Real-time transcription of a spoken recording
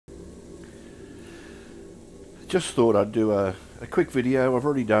Just thought I'd do a quick video. I've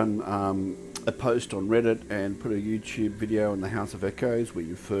already done a post on Reddit and put a YouTube video in the House of Echoes where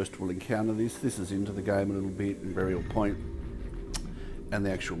you first will encounter this. This is into the game a little bit in Burial Point, and the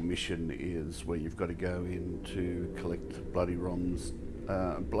actual mission is where you've got to go in to collect Bloody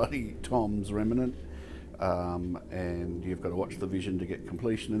Tom's remnant, and you've got to watch the vision to get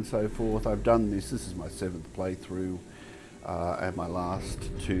completion and so forth. I've done this. This is my 7th playthrough. And my last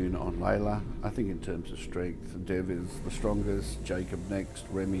tune on Layla. I think in terms of strength, Dev is the strongest, Jacob next,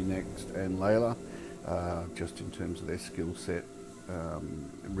 Remy next, and Layla. Just in terms of their skill set,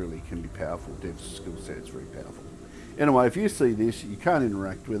 it really can be powerful. Dev's skill set is very powerful. Anyway, if you see this, you can't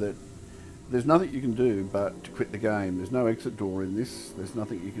interact with it. There's nothing you can do but to quit the game. There's no exit door in this. There's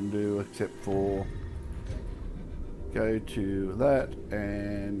nothing you can do except for go to that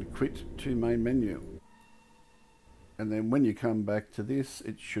and quit to main menu. And then when you come back to this,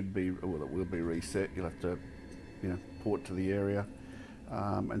 it should be, well, it will be reset. You'll have to, port to the area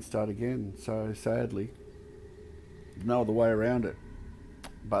and start again. So sadly, no other way around it.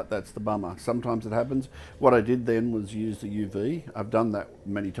 But that's the bummer. Sometimes it happens. What I did then was use the UV. I've done that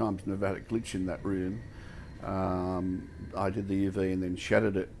many times, never had a glitch in that room. I did the UV and then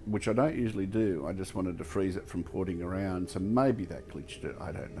shattered it, which I don't usually do. I just wanted to freeze it from porting around. So maybe that glitched it,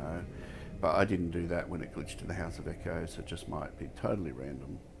 I don't know. But I didn't do that when it glitched in the House of Echoes, so it just might be totally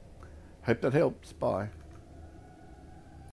random. Hope that helps. Bye.